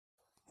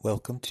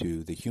Welcome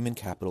to the Human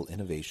Capital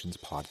Innovations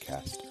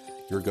Podcast,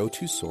 your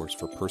go-to source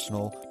for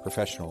personal,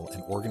 professional,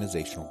 and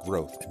organizational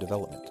growth and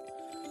development.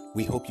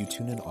 We hope you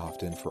tune in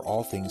often for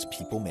all things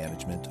people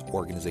management,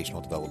 organizational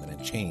development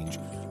and change,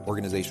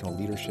 organizational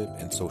leadership,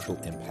 and social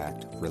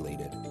impact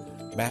related.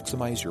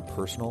 Maximize your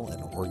personal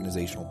and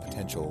organizational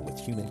potential with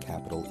Human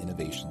Capital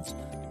Innovations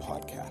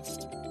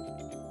Podcast.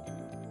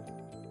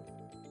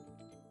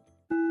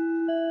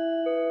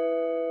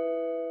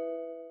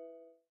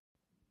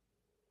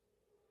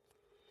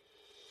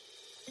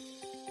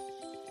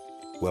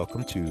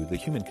 Welcome to the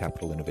Human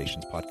Capital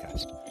Innovations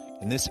Podcast.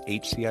 In this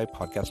HCI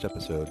podcast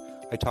episode,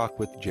 I talk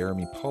with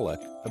Jeremy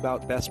Pollack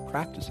about best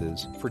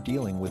practices for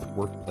dealing with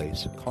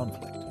workplace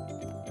conflict.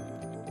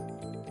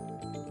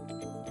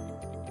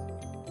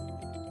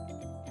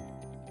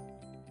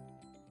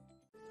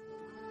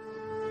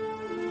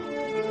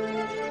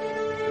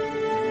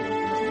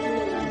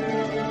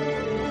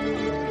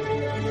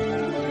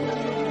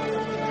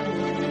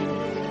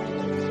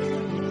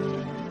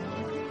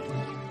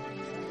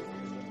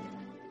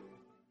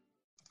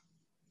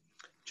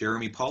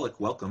 Jeremy Pollack,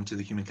 welcome to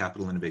the Human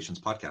Capital Innovations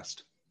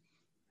Podcast.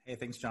 Hey,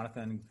 thanks,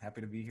 Jonathan.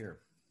 Happy to be here.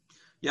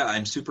 Yeah,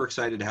 I'm super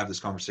excited to have this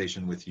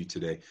conversation with you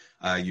today.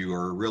 You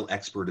are a real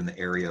expert in the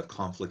area of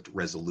conflict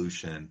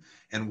resolution,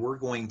 and we're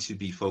going to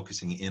be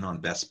focusing in on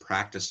best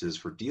practices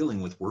for dealing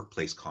with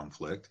workplace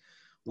conflict,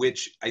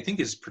 which I think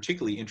is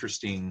particularly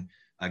interesting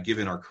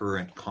given our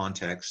current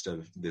context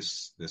of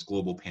this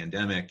global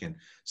pandemic and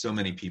so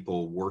many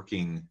people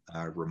working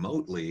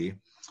remotely.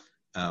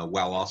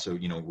 While also,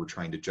 we're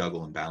trying to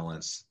juggle and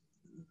balance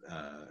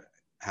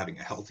having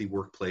a healthy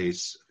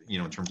workplace,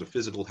 in terms of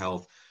physical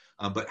health.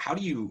 But how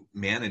do you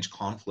manage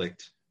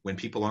conflict when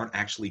people aren't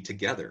actually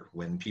together,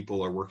 when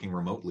people are working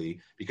remotely?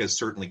 Because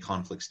certainly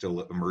conflict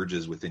still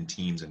emerges within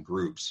teams and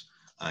groups,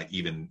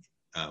 even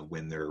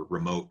when they're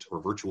remote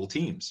or virtual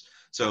teams.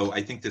 So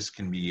I think this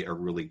can be a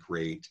really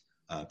great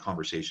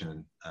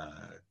conversation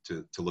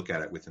to look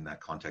at it within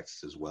that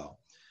context as well.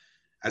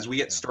 As we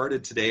get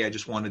started today, I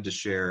just wanted to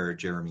share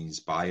Jeremy's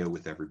bio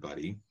with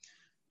everybody.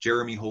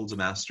 Jeremy holds a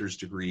master's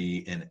degree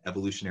in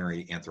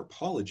evolutionary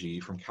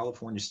anthropology from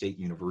California State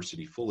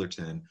University,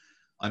 Fullerton,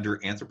 under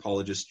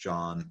anthropologist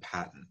John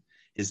Patton.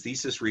 His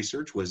thesis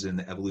research was in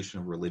the evolution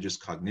of religious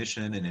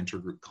cognition and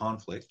intergroup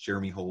conflict.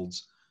 Jeremy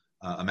holds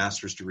a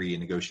master's degree in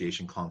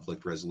negotiation,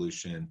 conflict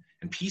resolution,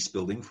 and peace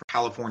building from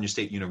California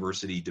State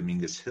University,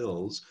 Dominguez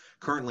Hills.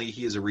 Currently,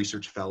 he is a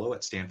research fellow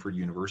at Stanford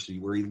University,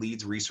 where he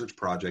leads research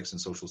projects in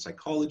social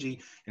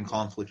psychology and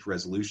conflict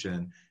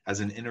resolution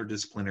as an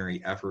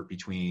interdisciplinary effort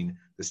between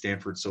the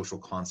Stanford Social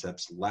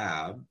Concepts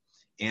Lab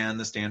and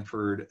the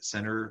Stanford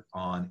Center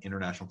on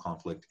International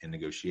Conflict and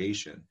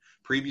Negotiation.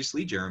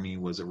 Previously, Jeremy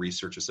was a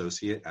research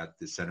associate at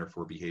the Center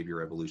for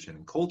Behavior, Evolution,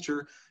 and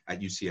Culture at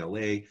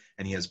UCLA,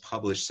 and he has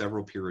published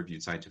several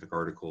peer-reviewed scientific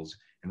articles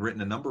and written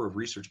a number of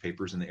research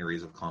papers in the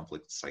areas of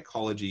conflict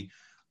psychology,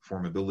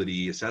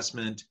 formability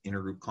assessment,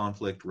 intergroup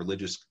conflict,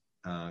 religious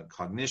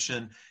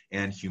cognition,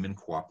 and human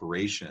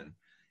cooperation.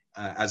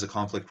 As a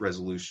conflict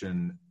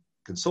resolution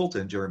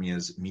consultant, Jeremy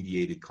has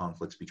mediated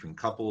conflicts between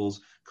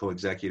couples,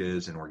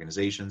 co-executives, and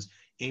organizations,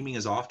 aiming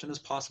as often as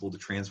possible to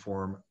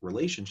transform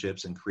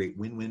relationships and create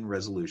win-win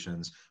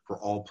resolutions for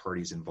all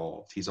parties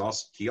involved.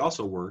 He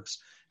also works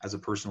as a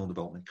personal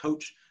development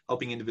coach,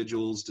 helping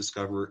individuals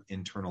discover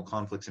internal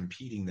conflicts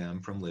impeding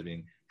them from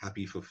living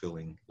happy,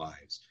 fulfilling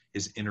lives.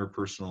 His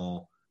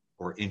interpersonal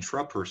or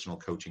intrapersonal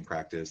coaching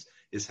practice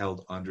is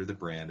held under the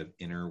brand of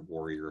Inner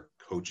Warrior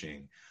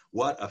Coaching.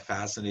 What a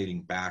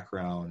fascinating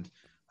background,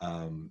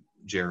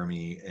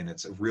 Jeremy, and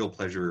it's a real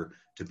pleasure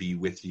to be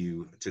with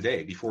you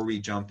today. Before we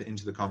jump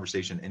into the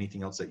conversation,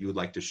 anything else that you would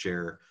like to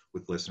share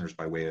with listeners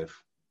by way of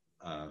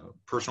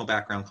personal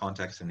background,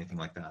 context, anything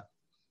like that?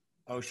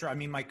 Oh, sure. I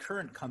mean, my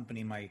current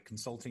company, my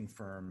consulting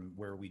firm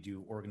where we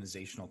do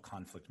organizational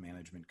conflict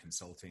management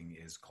consulting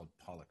is called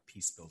Pollack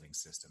Peace Building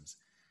Systems.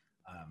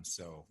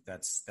 So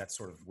that's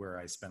sort of where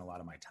I spend a lot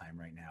of my time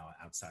right now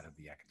outside of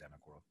the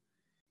academic world.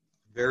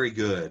 Very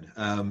good.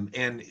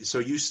 And so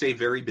you stay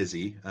very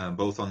busy,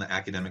 both on the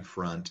academic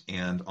front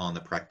and on the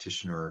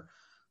practitioner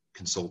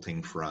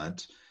consulting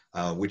front,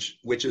 which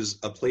is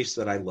a place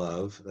that I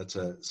love. That's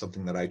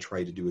something that I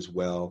try to do as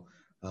well,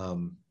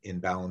 in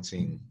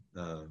balancing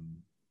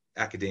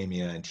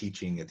academia and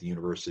teaching at the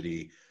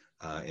university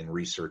and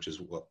research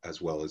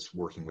as well as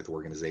working with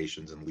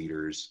organizations and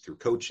leaders through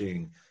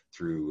coaching,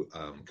 through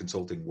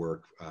consulting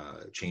work,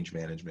 change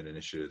management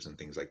initiatives, and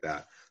things like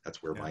that.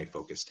 That's where my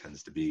focus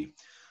tends to be.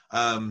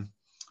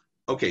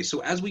 Okay, so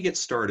as we get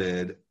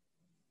started,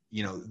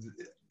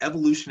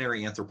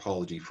 evolutionary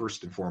anthropology,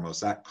 first and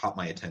foremost, that caught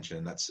my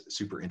attention. That's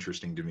super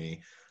interesting to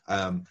me.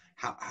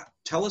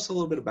 Tell us a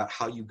little bit about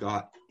how you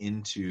got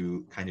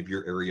into kind of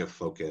your area of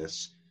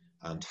focus,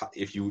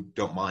 if you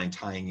don't mind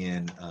tying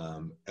in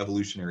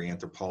evolutionary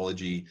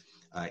anthropology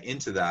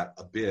into that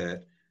a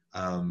bit,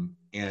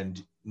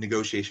 and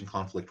negotiation,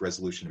 conflict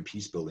resolution, and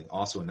peace building,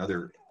 also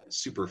another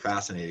super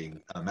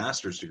fascinating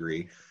master's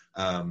degree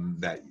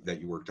that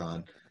you worked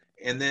on.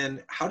 And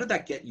then how did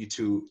that get you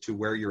to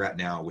where you're at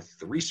now with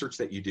the research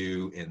that you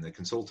do and the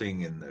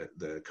consulting and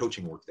the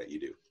coaching work that you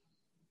do?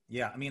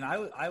 Yeah, I mean,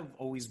 I've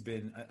always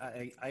been.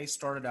 I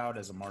started out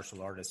as a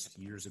martial artist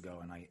years ago,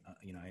 and I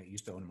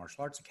used to own a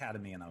martial arts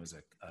academy, and I was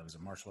a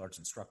martial arts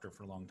instructor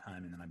for a long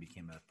time, and then I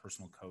became a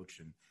personal coach,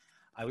 and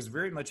I was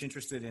very much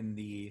interested in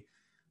the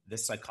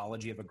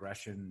psychology of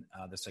aggression,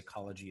 the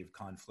psychology of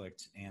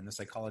conflict, and the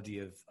psychology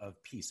of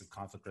peace, of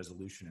conflict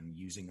resolution, and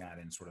using that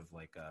in sort of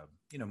like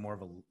more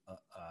of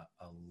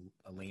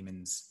a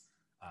layman's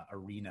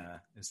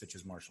arena, such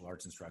as martial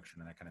arts instruction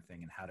and that kind of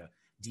thing, and how to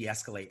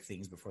de-escalate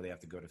things before they have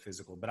to go to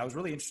physical. But I was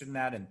really interested in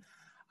that, and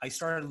I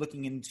started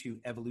looking into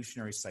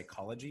evolutionary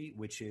psychology,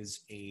 which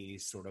is a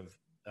sort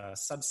of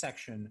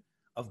subsection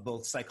of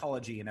both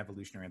psychology and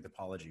evolutionary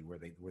anthropology, where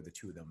the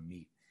two of them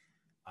meet.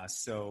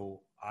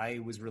 So I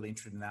was really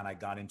interested in that. I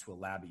got into a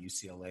lab at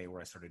UCLA where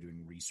I started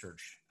doing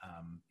research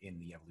in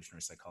the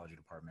evolutionary psychology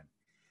department,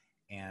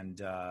 and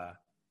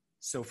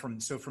so from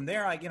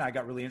there, I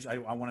got really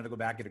interested. I wanted to go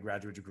back, get a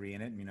graduate degree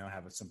in it, and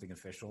have something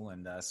official.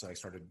 And so I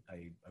started.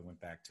 I went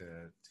back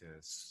to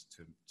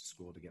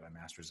school to get my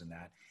master's in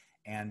that,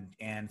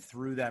 and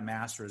through that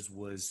master's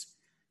was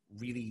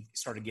really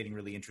started getting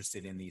really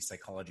interested in the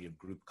psychology of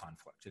group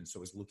conflict. And so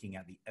I was looking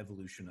at the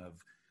evolution of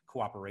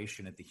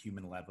cooperation at the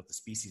human level, at the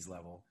species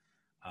level,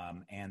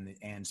 and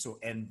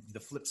the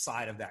flip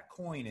side of that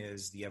coin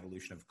is the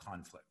evolution of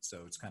conflict.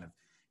 So it's kind of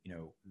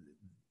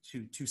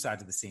two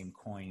sides of the same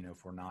coin.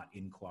 If we're not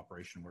in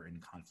cooperation, we're in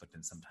conflict,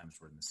 and sometimes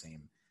we're in the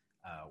same.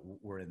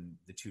 We're in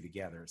the two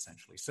together,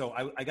 essentially. So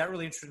I got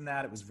really interested in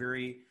that. It was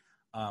very,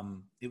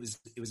 it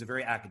was a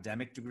very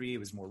academic degree. It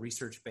was more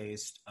research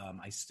based.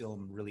 I still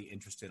am really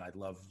interested. I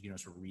love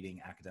sort of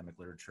reading academic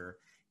literature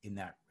in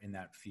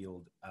that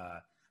field.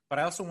 But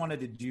I also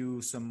wanted to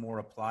do some more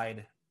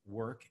applied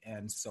work,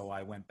 and so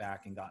I went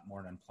back and got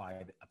more an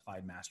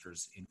applied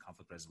master's in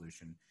conflict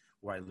resolution,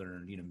 where I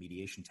learned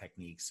mediation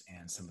techniques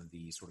and some of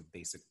the sort of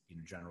basic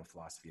general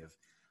philosophy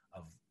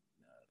of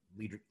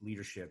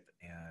leadership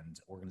and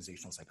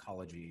organizational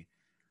psychology,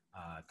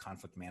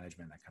 conflict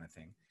management, that kind of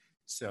thing.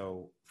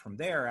 So from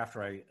there,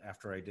 after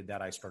I did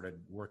that, I started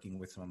working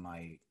with some of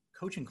my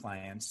coaching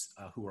clients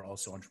who are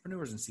also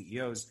entrepreneurs and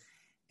CEOs,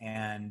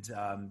 and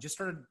just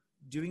started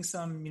doing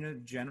some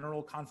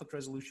general conflict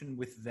resolution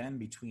with them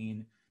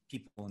between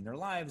people in their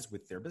lives,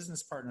 with their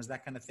business partners,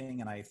 that kind of thing.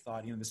 And I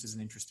thought, this is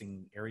an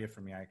interesting area for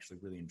me. I actually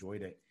really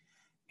enjoyed it.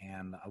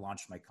 And I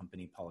launched my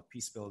company, Pollack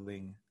Peace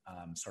Building,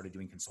 started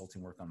doing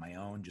consulting work on my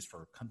own just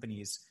for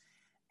companies,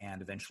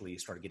 and eventually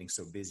started getting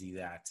so busy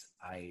that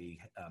I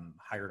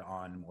hired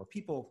on more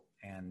people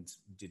and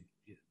did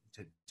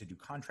to do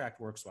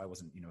contract work. So I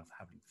wasn't,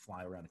 having to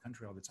fly around the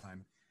country all the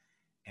time.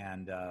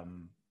 And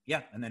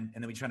and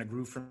then we kind of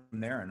grew from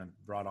there, and I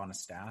brought on a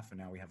staff, and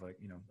now we have a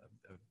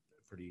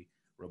pretty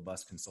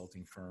robust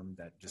consulting firm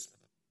that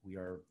we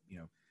are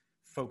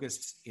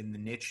focused in the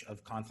niche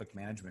of conflict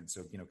management.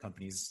 So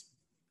companies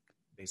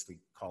basically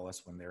call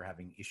us when they're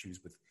having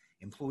issues with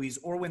employees,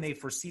 or when they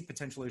foresee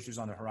potential issues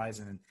on the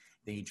horizon and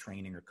they need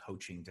training or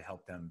coaching to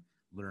help them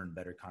learn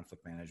better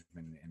conflict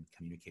management and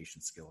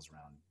communication skills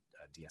around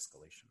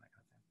de-escalation, that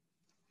kind of thing.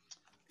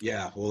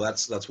 Yeah, well,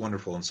 that's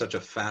wonderful, and such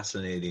a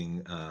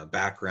fascinating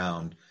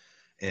background,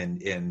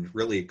 and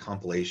really a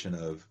compilation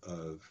of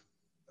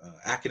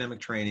academic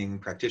training,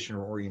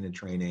 practitioner-oriented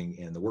training,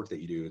 and the work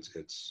that you do.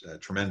 It's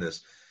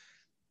tremendous.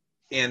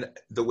 And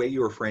the way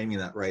you were framing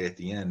that right at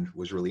the end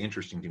was really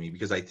interesting to me,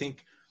 because I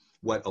think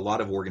what a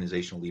lot of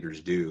organizational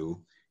leaders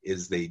do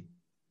is they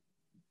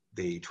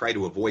try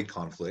to avoid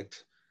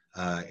conflict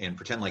and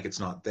pretend like it's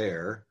not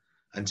there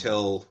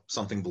until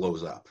something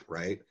blows up,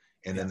 right?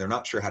 And then they're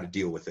not sure how to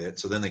deal with it.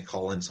 So then they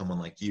call in someone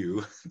like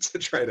you to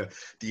try to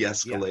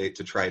de-escalate,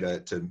 to try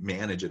to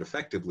manage it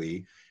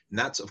effectively. And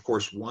that's, of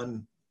course,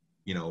 one,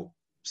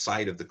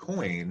 side of the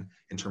coin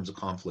in terms of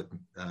conflict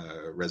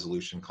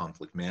resolution,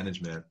 conflict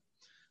management.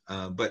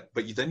 But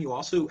then you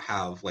also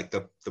have like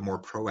the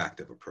more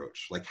proactive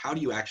approach. Like, how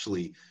do you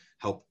actually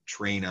help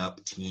train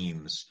up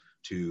teams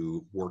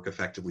to work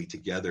effectively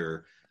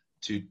together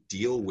to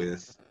deal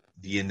with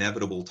the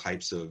inevitable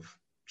types of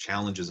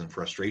challenges and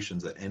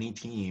frustrations that any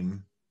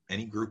team,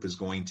 any group is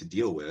going to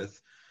deal with,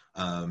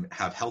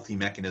 have healthy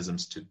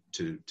mechanisms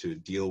to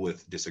deal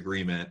with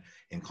disagreement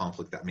and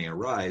conflict that may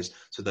arise,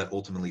 so that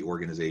ultimately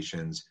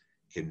organizations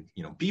can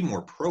be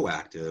more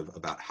proactive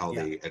about how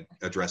they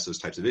address those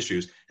types of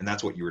issues. And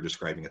that's what you were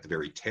describing at the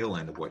very tail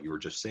end of what you were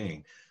just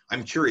saying.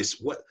 I'm curious,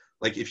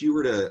 if you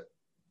were to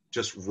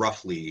just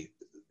roughly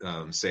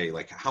say,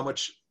 like, how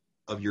much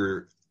of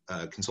your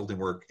consulting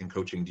work and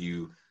coaching do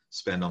you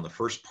spend on the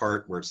first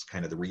part, where it's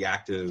kind of the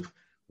reactive,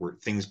 where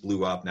things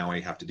blew up, now I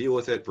have to deal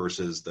with it,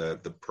 versus the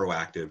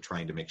proactive,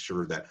 trying to make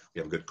sure that we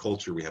have a good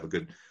culture, we have a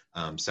good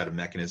set of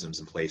mechanisms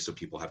in place so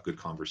people have good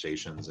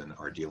conversations and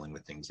are dealing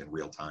with things in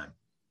real time?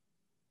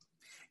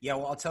 Yeah,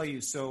 well, I'll tell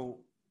you. So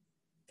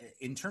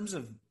in terms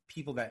of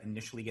people that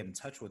initially get in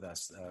touch with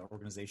us,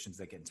 organizations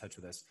that get in touch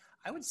with us,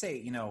 I would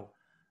say,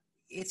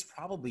 It's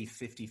probably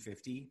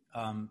 50-50.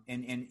 And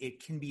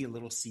it can be a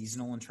little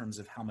seasonal in terms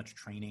of how much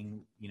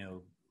training,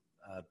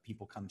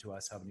 people come to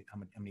us, how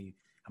many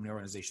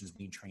organizations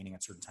need training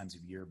at certain times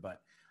of year.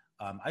 But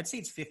I'd say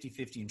it's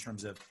 50-50 in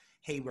terms of,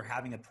 hey, we're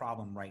having a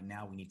problem right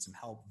now, we need some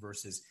help,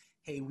 versus,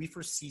 hey, we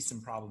foresee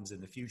some problems in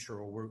the future,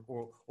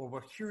 or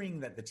we're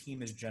hearing that the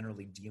team is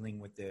generally dealing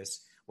with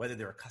this, whether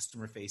they're a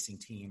customer-facing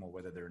team or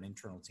whether they're an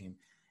internal team,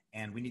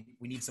 and we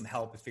need some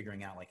help with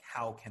figuring out, like,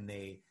 how can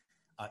they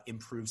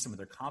improve some of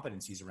their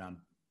competencies around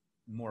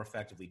more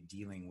effectively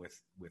dealing with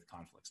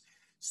conflicts.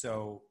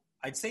 So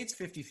I'd say it's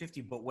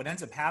 50-50, but what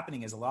ends up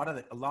happening is a lot of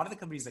the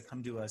companies that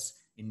come to us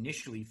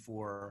initially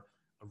for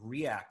a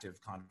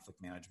reactive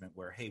conflict management,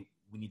 where, hey,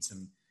 we need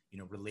some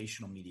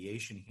relational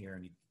mediation here,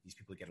 and these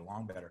people get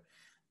along better,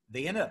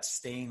 they end up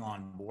staying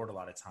on board a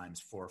lot of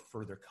times for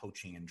further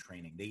coaching and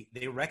training.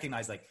 They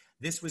recognize, like,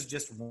 this was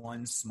just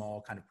one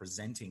small kind of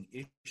presenting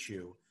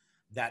issue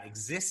that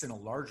exists in a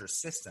larger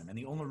system, and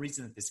the only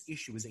reason that this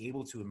issue was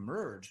able to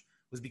emerge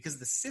was because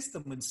the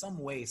system in some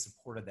way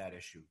supported that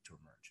issue to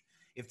emerge.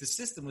 If the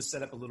system was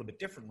set up a little bit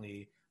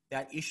differently,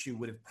 that issue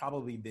would have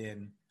probably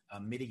been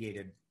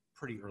mitigated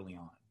pretty early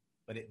on.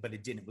 But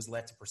it didn't. It was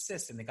let to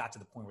persist, and they got to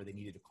the point where they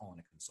needed to call in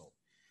a consultant.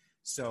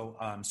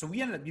 So we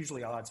ended up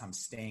usually a lot of times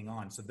staying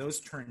on. So those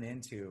turn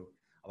into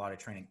a lot of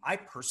training. I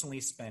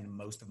personally spend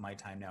most of my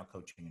time now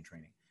coaching and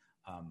training.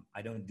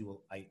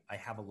 I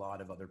have a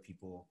lot of other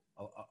people,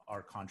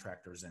 our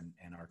contractors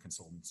and our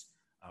consultants,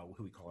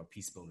 who we call our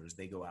peace builders.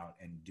 They go out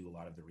and do a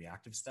lot of the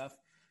reactive stuff,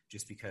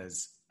 just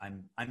because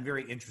I'm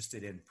very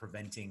interested in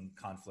preventing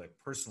conflict,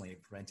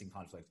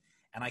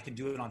 and I can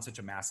do it on such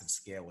a massive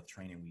scale with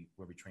training,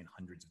 where we train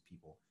hundreds of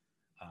people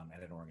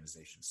at an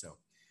organization. So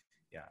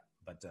yeah,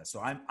 but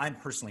so I'm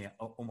personally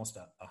almost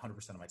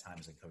 100% of my time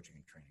is in coaching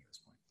and training at this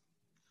point.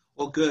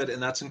 Well, good.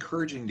 And that's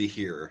encouraging to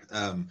hear,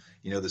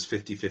 this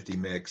 50-50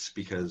 mix,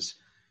 because,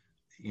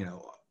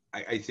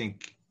 I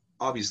think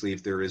obviously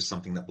if there is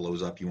something that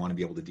blows up, you want to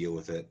be able to deal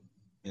with it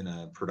in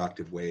a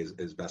productive way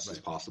as best as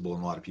possible.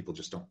 And a lot of people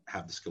just don't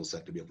have the skill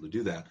set to be able to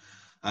do that.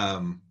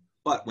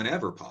 But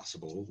whenever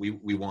possible,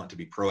 we want to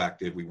be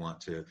proactive. We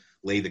want to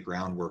lay the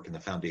groundwork and the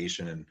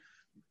foundation,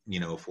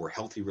 for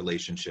healthy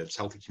relationships,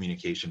 healthy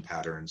communication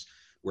patterns,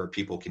 where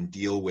people can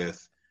deal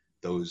with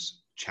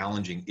those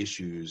challenging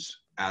issues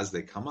as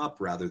they come up,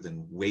 rather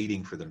than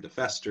waiting for them to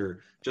fester.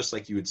 Just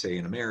like you would say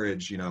in a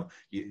marriage,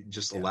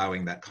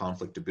 allowing that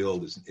conflict to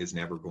build is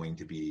never going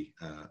to be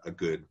a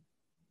good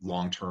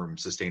long-term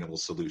sustainable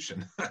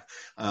solution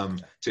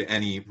to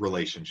any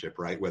relationship,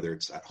 right? Whether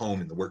it's at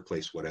home, in the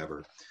workplace,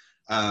 whatever.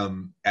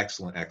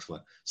 Excellent.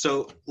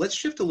 So let's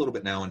shift a little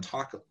bit now and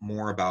talk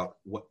more about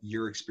what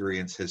your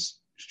experience has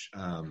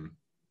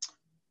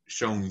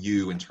shown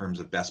you in terms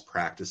of best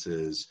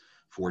practices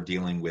for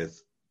dealing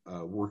with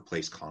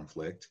workplace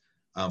conflict,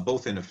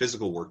 both in a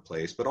physical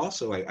workplace, but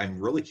also I'm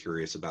really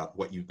curious about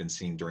what you've been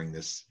seeing during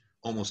this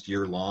almost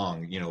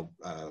year-long,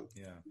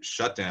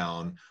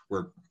 shutdown,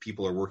 where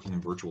people are working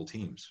in virtual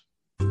teams.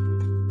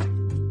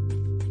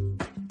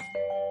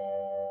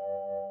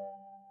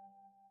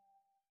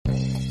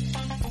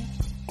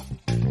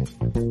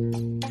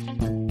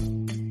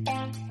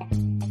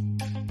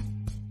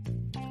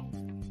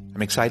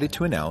 I'm excited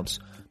to announce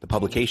the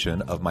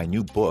publication of my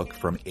new book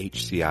from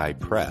HCI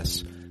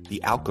Press,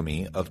 The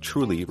Alchemy of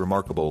Truly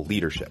Remarkable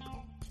Leadership: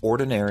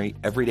 Ordinary,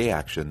 Everyday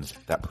Actions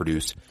that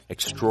Produce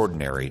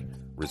Extraordinary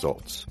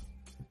Results.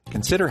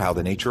 Consider how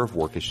the nature of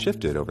work has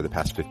shifted over the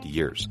past 50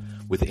 years.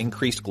 With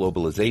increased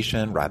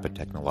globalization, rapid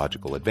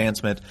technological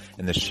advancement,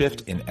 and the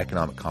shift in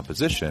economic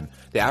composition,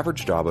 the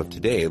average job of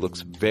today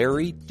looks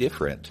very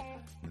different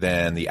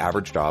than the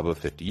average job of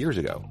 50 years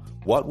ago.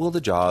 What will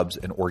the jobs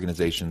and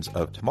organizations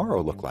of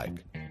tomorrow look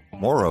like?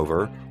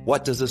 Moreover,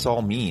 what does this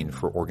all mean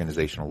for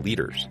organizational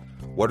leaders?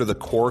 What are the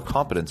core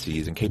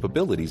competencies and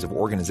capabilities of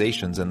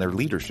organizations and their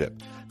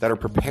leadership that are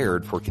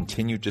prepared for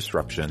continued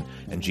disruption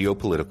and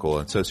geopolitical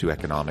and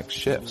socioeconomic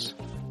shifts?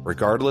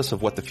 Regardless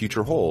of what the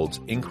future holds,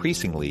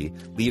 increasingly,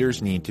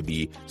 leaders need to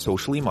be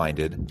socially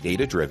minded,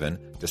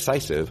 data-driven,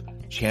 decisive,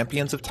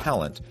 champions of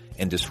talent,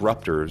 and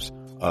disruptors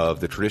of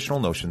the traditional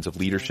notions of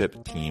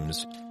leadership,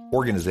 teams,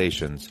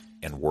 organizations,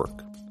 and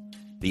work.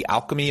 The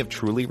Alchemy of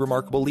Truly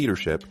Remarkable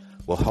Leadership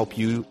will help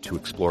you to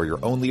explore your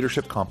own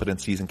leadership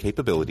competencies and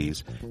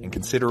capabilities and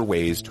consider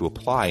ways to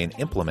apply and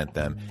implement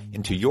them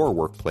into your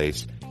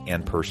workplace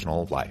and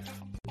personal life.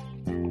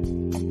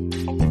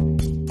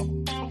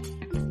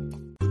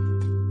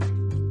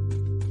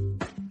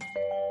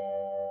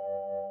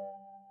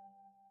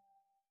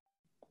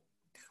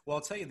 Well,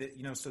 I'll tell you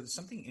that, so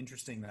something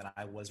interesting that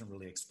I wasn't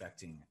really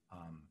expecting,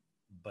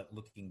 but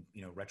looking,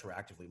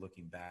 retroactively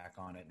looking back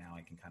on it now,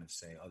 I can kind of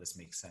say, oh, this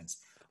makes sense.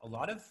 A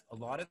lot of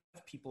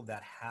people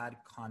that had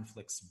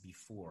conflicts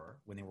before,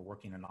 when they were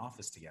working in an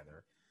office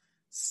together,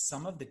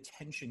 some of the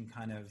tension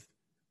kind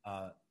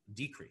of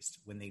decreased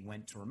when they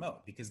went to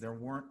remote, because they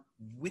weren't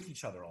with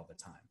each other all the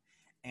time.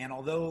 And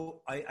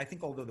although I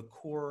think the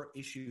core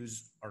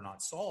issues are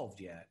not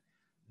solved yet,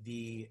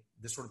 the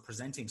sort of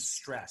presenting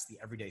stress, the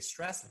everyday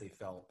stress that they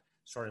felt,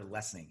 started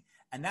lessening.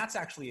 And that's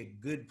actually a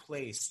good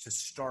place to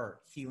start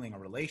healing a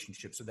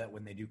relationship, so that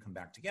when they do come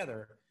back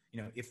together,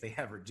 if they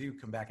ever do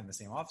come back in the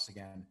same office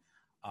again,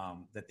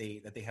 that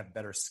they have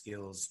better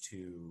skills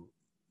to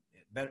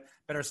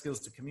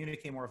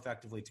communicate more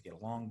effectively, to get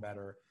along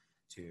better,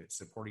 to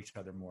support each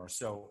other more.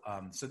 So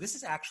this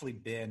has actually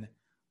been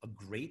a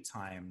great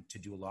time to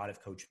do a lot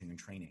of coaching and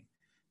training,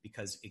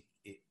 because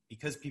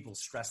because people's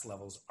stress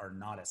levels are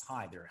not as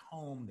high. They're at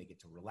home, they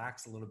get to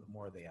relax a little bit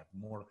more. They have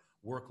more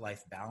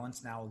work-life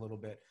balance now a little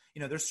bit.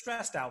 They're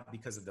stressed out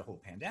because of the whole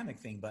pandemic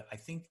thing, but I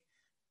think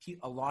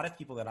a lot of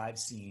people that I've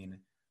seen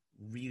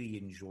really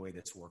enjoy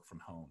this work from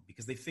home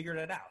because they figured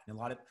it out. And a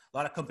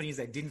lot of companies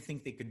that didn't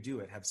think they could do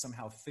it have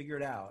somehow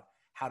figured out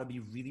how to be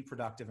really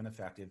productive and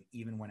effective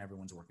even when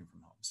everyone's working from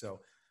home.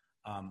 So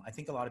I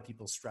think a lot of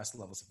people's stress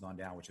levels have gone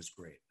down, which is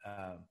great.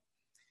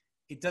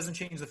 It doesn't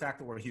change the fact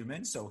that we're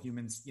human. So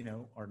humans,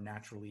 are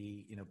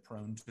naturally,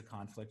 prone to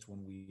conflict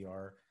when we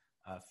are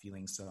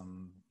feeling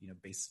some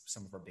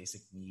of our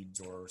basic needs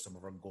or some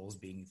of our goals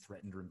being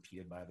threatened or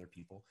impeded by other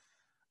people.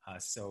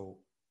 So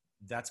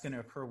that's going to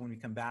occur when we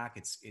come back.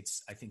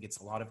 I think it's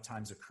a lot of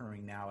times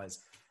occurring now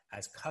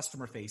as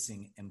customer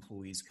facing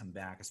employees come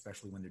back,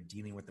 especially when they're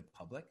dealing with the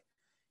public,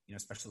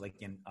 especially like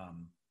in,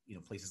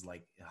 places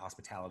like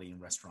hospitality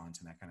and restaurants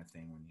and that kind of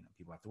thing, when,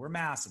 people have to wear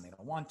masks and they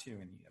don't want to,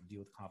 and you have to deal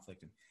with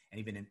conflict, and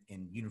even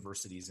in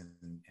universities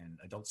and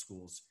adult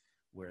schools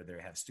where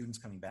they have students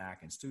coming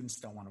back and students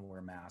don't want to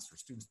wear masks or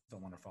students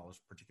don't want to follow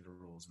particular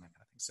rules and that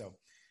kind of thing.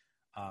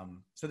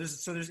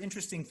 So there's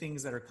interesting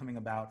things that are coming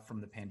about from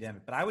the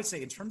pandemic, but I would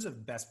say in terms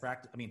of best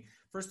practice,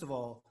 first of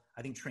all,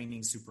 I think training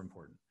is super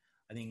important.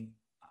 I think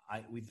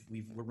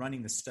we're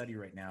running the study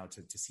right now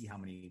to see how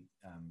many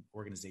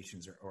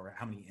organizations or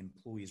how many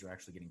employees are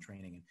actually getting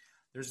training. And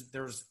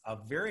there's a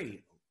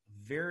very,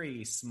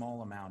 very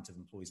small amount of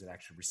employees that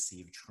actually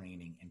receive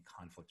training in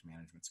conflict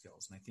management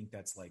skills. And I think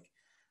that's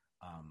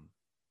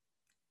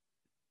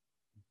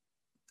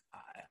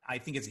I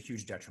think it's a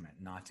huge detriment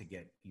not to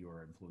get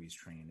your employees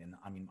trained. And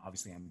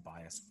obviously I'm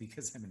biased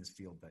because I'm in this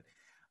field, but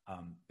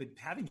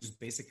having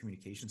just basic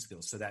communication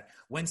skills so that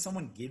when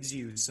someone gives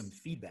you some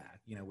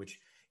feedback, which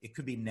it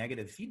could be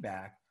negative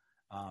feedback,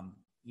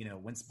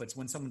 but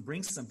when someone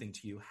brings something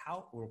to you,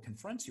 or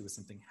confronts you with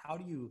something, how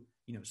do you,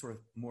 sort of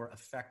more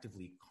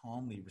effectively,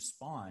 calmly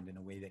respond in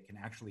a way that can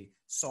actually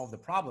solve the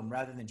problem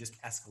rather than just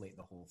escalate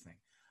the whole thing?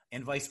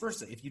 And vice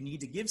versa. If you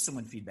need to give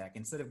someone feedback,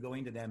 instead of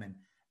going to them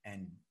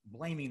and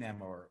blaming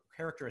them or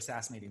character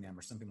assassinating them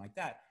or something like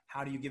that,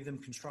 how do you give them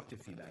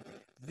constructive feedback?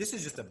 This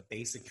is just a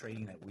basic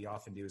training that we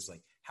often do, is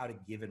like how to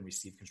give and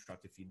receive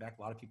constructive feedback.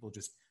 A lot of people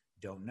just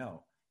don't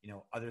know.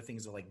 Other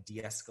things are like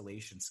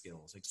de-escalation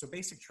skills. So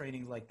basic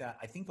training like that.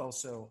 I think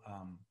also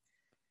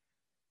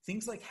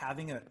things like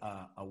having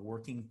a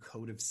working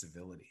code of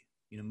civility.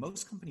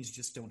 Most companies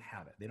just don't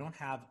have it. They don't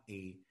have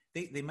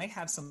they might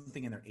have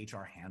something in their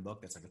HR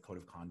handbook that's like a code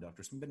of conduct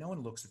or something, but no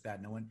one looks at that.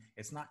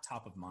 It's not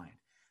top of mind.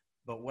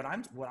 But what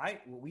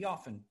we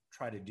often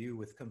try to do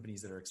with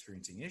companies that are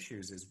experiencing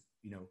issues is,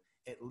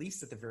 at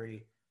least at the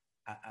very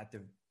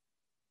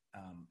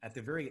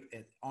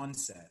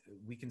onset,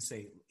 we can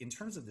say, in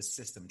terms of the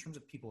system, in terms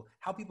of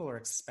how people are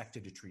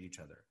expected to treat each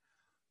other,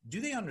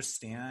 do they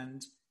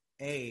understand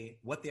A,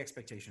 what the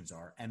expectations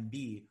are, and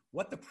B,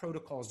 what the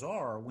protocols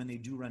are when they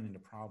do run into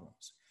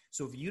problems?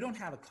 So if you don't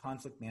have a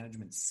conflict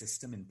management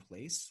system in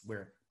place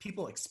where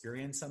people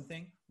experience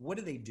something, what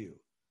do?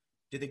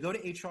 Do they go to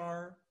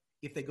HR?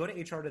 If they go to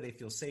HR, do they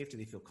feel safe? Do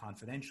they feel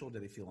confidential? Do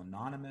they feel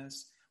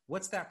anonymous?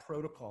 What's that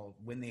protocol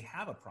when they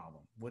have a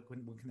problem? What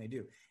can they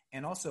do?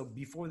 And also,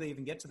 before they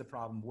even get to the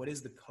problem, what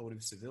is the code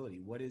of civility?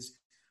 What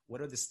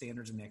are the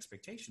standards and the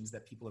expectations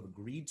that people have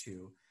agreed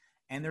to?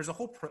 And there's a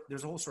whole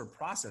sort of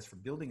process for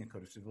building a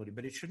code of civility,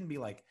 but it shouldn't be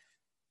like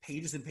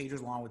pages and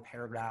pages long with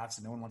paragraphs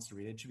and no one wants to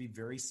read it. It should be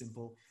very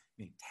simple,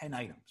 10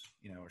 items,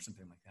 or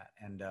something like that.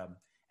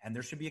 And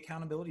there should be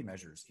accountability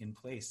measures in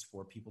place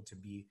for people to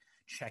be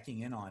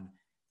checking in on.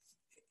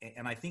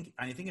 And I think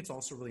it's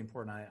also really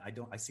important.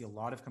 I see a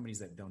lot of companies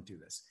that don't do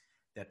this,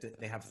 that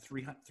they have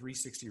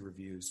 360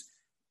 reviews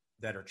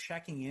that are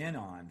checking in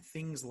on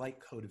things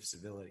like code of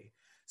civility.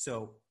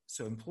 So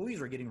employees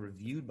are getting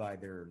reviewed by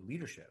their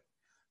leadership,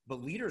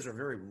 but leaders are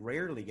very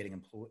rarely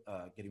getting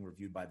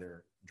reviewed by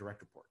their direct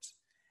reports.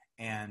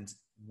 And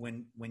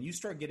when you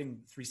start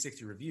getting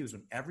 360 reviews,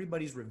 when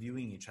everybody's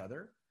reviewing each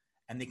other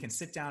and they can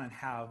sit down and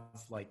have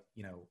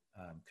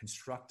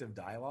constructive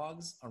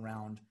dialogues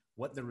around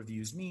what the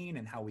reviews mean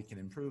and how we can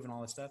improve and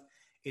all that stuff,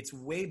 it's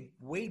way,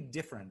 way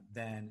different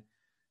than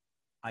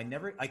I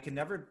can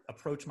never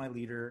approach my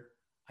leader.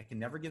 I can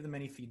never give them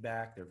any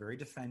feedback. They're very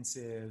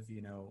defensive,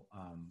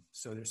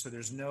 so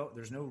there's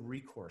no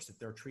recourse. If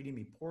they're treating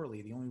me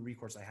poorly, the only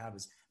recourse I have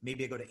is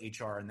maybe I go to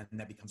HR, and then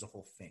that becomes a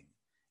whole thing.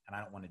 And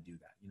I don't want to do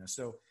that,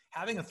 So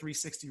having a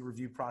 360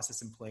 review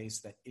process in place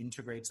that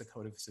integrates a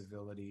code of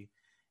civility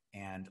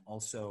and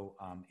also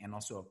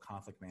a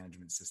conflict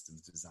management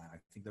systems design, I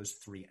think those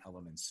three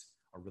elements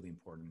are really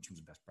important in terms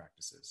of best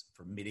practices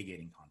for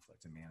mitigating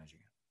conflict and managing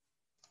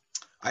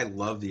it. I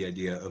love the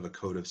idea of a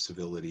code of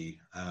civility.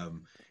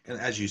 And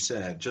as you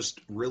said,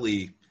 just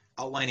really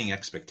outlining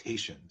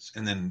expectations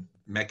and then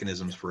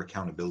mechanisms for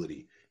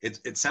accountability.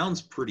 It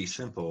sounds pretty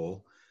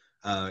simple.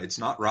 It's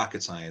not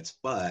rocket science,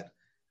 but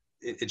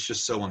it's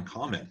just so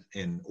uncommon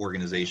in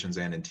organizations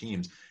and in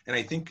teams. And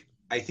I think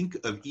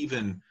of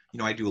even,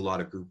 I do a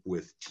lot of group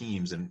with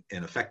teams and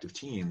effective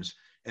teams,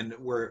 and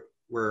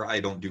where I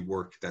don't do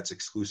work that's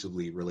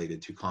exclusively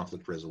related to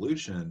conflict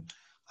resolution.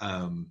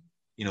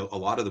 A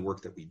lot of the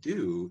work that we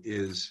do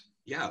is,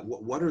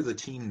 what are the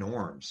team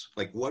norms?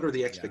 Like, what are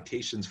the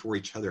expectations for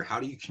each other? How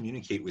do you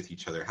communicate with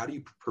each other? How do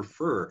you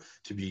prefer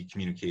to be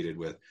communicated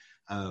with?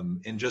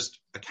 And just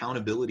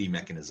accountability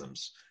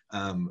mechanisms.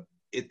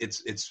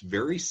 It's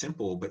very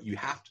simple, but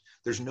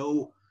there's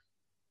no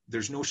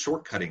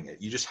shortcutting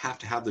it. You just have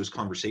to have those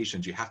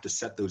conversations. You have to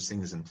set those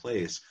things in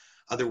place.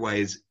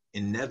 Otherwise,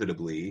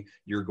 inevitably,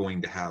 you're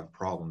going to have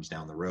problems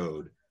down the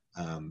road.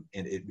 And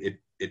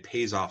it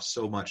pays off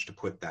so much to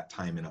put that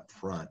time in up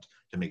front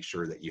to make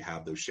sure that you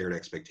have those shared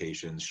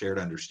expectations, shared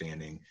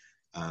understanding,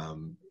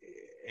 and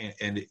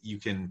you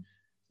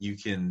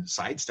can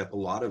sidestep a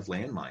lot of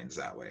landmines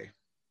that way.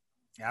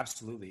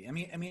 Absolutely. I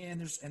mean, and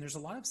there's a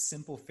lot of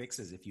simple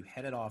fixes if you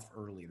head it off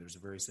early.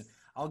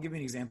 I'll give you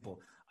an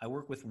example. I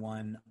work with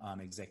one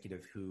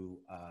executive who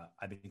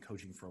I've been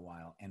coaching for a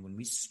while, and when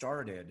we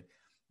started,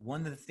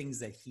 one of the things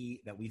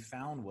that we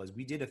found was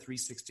we did a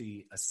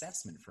 360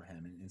 assessment for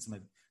him, and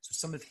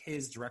some of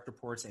his direct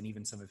reports and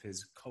even some of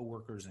his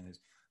coworkers and his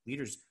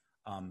leaders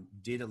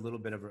did a little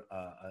bit of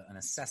an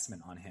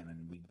assessment on him,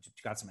 and we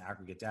got some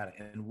aggregate data.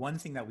 And one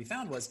thing that we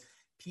found was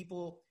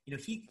people,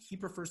 he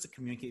prefers to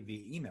communicate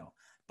via email,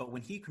 but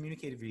when he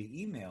communicated via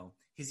email,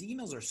 his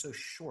emails are so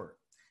short,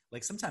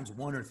 like sometimes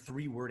 1 or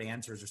 3 word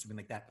answers or something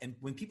like that. And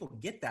when people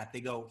get that,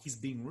 they go, he's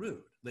being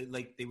rude.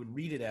 Like they would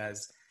read it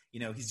as,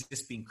 he's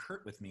just being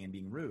curt with me and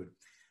being rude.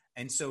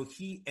 And so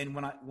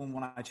when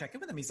I check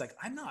in with him, he's like,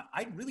 I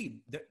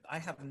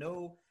have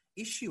no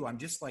issue. I'm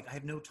just like, I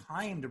have no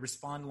time to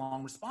respond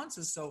long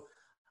responses. So,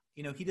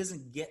 he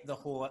doesn't get the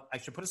whole, I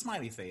should put a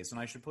smiley face and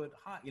I should put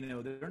hot,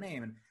 their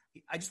name. And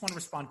I just want to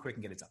respond quick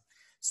and get it done.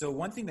 So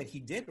one thing that he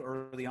did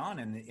early on,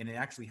 and it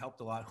actually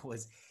helped a lot,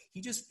 was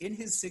he just, in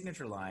his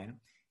signature line,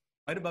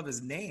 right above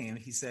his name,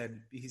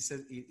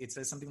 it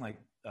says something like,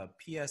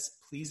 P.S.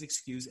 please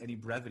excuse any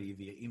brevity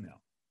via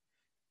email.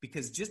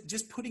 Because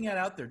just putting it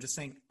out there, just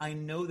saying, I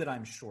know that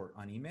I'm short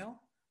on email,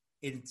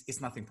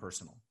 it's nothing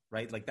personal,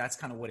 right? Like that's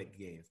kind of what it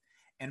gave.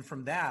 And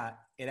from that,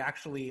 it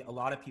actually, a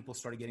lot of people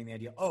started getting the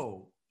idea,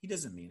 oh, he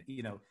doesn't mean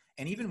it,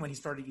 And even when he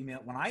started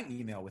when I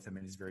email with him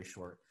and it's very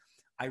short,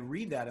 I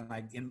read that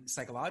and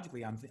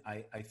psychologically,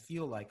 I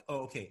feel like,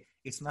 oh, okay,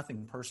 it's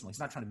nothing personal. He's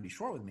not trying to be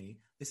short with me.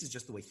 This is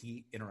just the way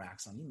he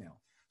interacts on email.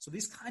 So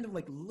these kind of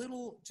like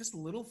little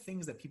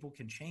things that people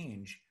can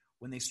change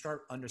when they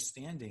start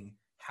understanding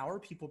how are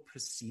people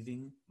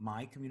perceiving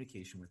my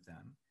communication with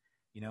them,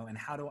 and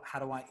how do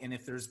I, and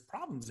if there's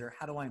problems there,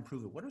 how do I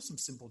improve it? What are some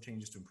simple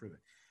changes to improve it?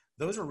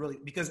 Those are really,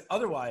 because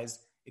otherwise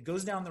it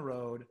goes down the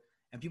road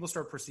and people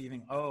start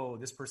perceiving, oh,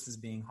 this person's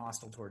being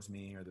hostile towards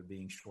me, or they're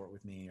being short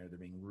with me, or they're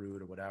being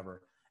rude or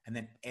whatever. And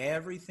then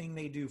everything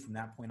they do from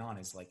that point on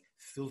is like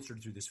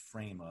filtered through this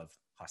frame of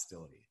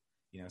hostility,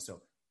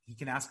 so he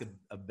can ask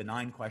a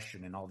benign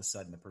question and all of a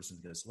sudden the person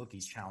goes, look,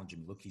 he's challenging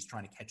me. Look, he's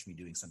trying to catch me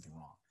doing something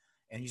wrong.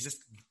 And he's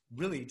just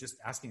really just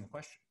asking a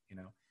question,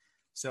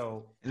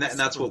 So, and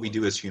that's what we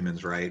do as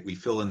humans, right? We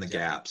fill in the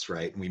gaps,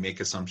 right? And we make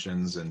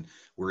assumptions, and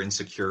we're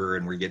insecure,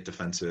 and we get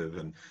defensive,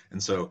 and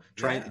so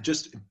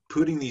just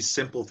putting these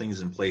simple things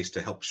in place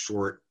to help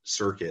short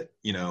circuit,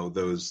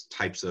 those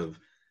types of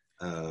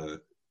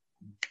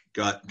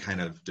gut kind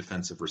of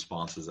defensive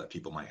responses that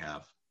people might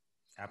have.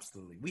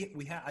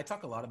 Absolutely. I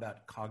talk a lot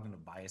about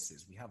cognitive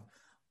biases. We have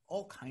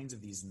all kinds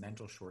of these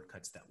mental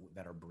shortcuts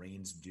that our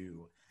brains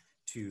do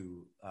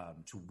to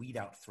weed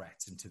out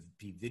threats and to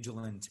be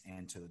vigilant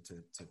and to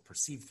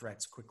perceive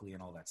threats quickly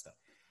and all that stuff.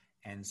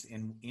 And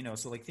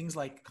so like things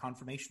like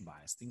confirmation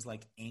bias, things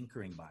like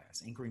anchoring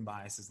bias. Anchoring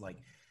bias is like,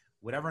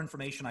 whatever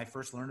information I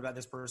first learned about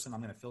this person,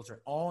 I'm going to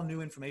filter all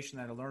new information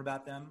that I learn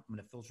about them. I'm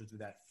going to filter through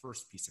that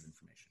first piece of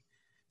information.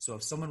 So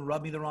if someone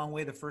rubbed me the wrong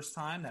way the first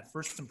time, that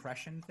first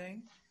impression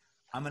thing,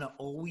 I'm going to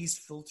always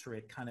filter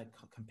it, kind of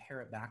compare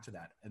it back to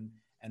that. And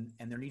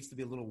there needs to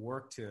be a little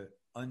work to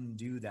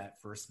undo that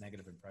first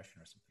negative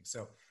impression or something.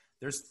 So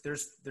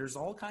there's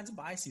all kinds of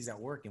biases at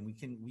work, and we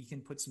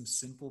can put some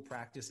simple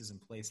practices in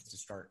place to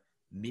start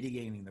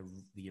mitigating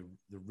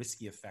the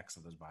risky effects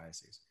of those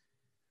biases.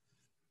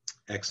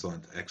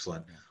 Excellent.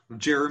 Yeah. Well,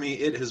 Jeremy,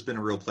 it has been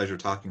a real pleasure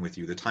talking with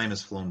you. The time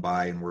has flown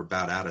by and we're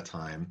about out of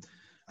time.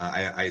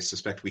 I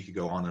suspect we could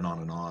go on and on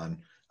and on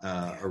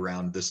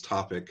around this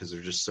topic because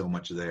there's just so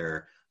much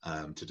there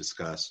to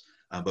discuss.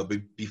 But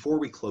before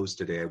we close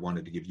today, I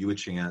wanted to give you a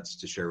chance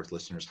to share with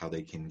listeners how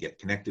they can get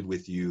connected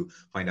with you,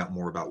 find out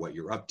more about what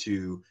you're up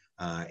to,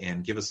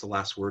 and give us the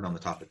last word on the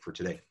topic for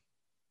today.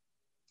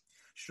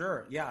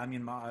 Sure. Yeah. I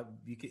mean,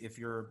 you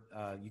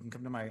can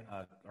come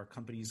to our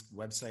company's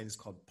website is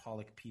called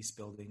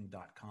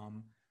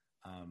pollackpeacebuilding.com.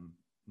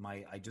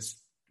 I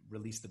just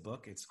released a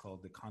book. It's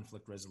called The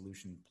Conflict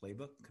Resolution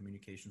Playbook: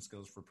 Communication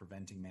Skills for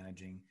Preventing,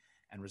 Managing,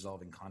 and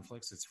Resolving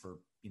Conflicts. It's for,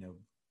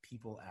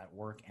 people at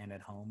work and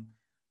at home.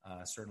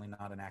 Certainly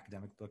not an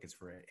academic book. It's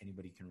for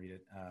anybody can read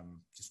it.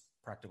 Just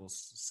practical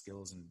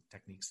skills and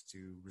techniques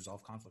to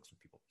resolve conflicts with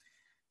people.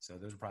 So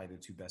those are probably the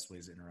two best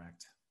ways to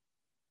interact.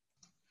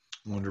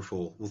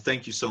 Wonderful. Well,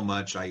 thank you so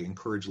much. I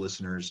encourage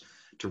listeners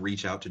to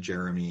reach out to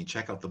Jeremy,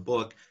 check out the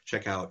book,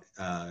 check out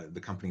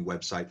the company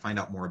website, find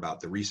out more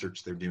about the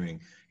research they're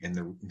doing and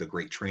the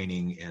great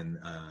training and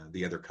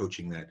the other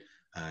coaching that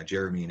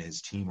Jeremy and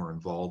his team are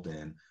involved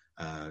in.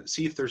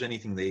 See if there's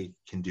anything they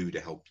can do to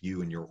help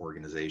you and your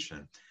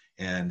organization.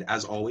 And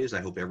as always,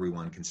 I hope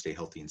everyone can stay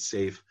healthy and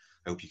safe.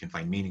 I hope you can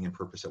find meaning and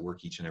purpose at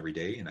work each and every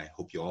day. And I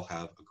hope you all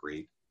have a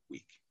great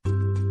week.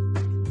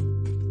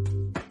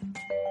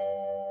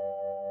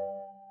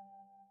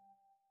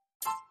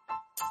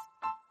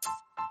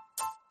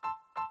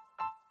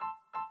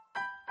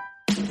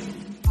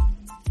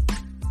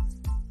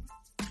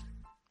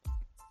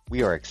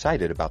 We are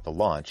excited about the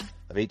launch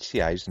of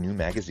HCI's new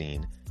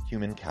magazine,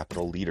 Human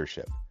Capital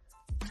Leadership.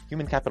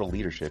 Human Capital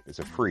Leadership is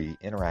a free,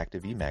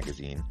 interactive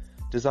e-magazine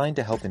designed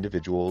to help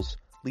individuals,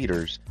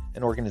 leaders,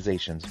 and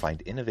organizations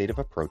find innovative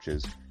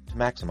approaches to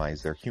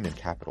maximize their human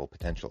capital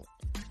potential.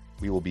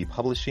 We will be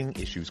publishing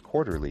issues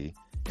quarterly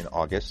in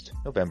August,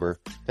 November,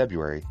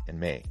 February, and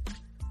May.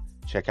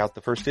 Check out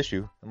the first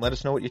issue and let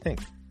us know what you think.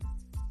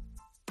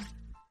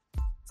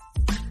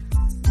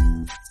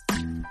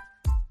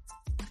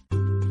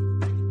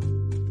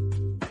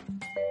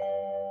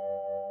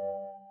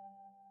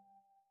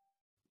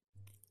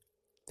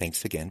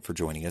 Thanks again for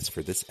joining us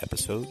for this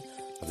episode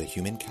of the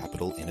Human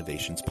Capital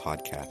Innovations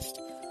Podcast.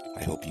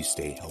 I hope you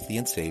stay healthy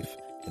and safe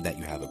and that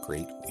you have a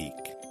great week.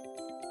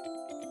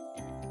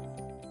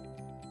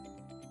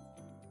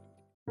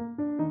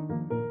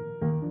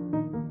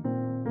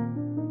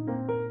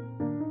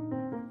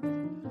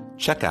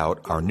 Check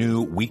out our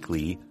new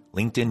weekly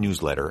LinkedIn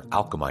newsletter,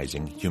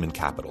 Alchemizing Human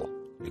Capital,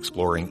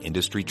 exploring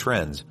industry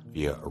trends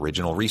via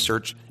original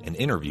research and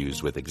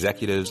interviews with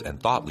executives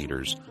and thought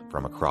leaders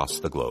from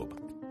across the globe.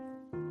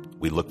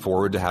 We look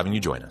forward to having you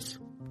join us.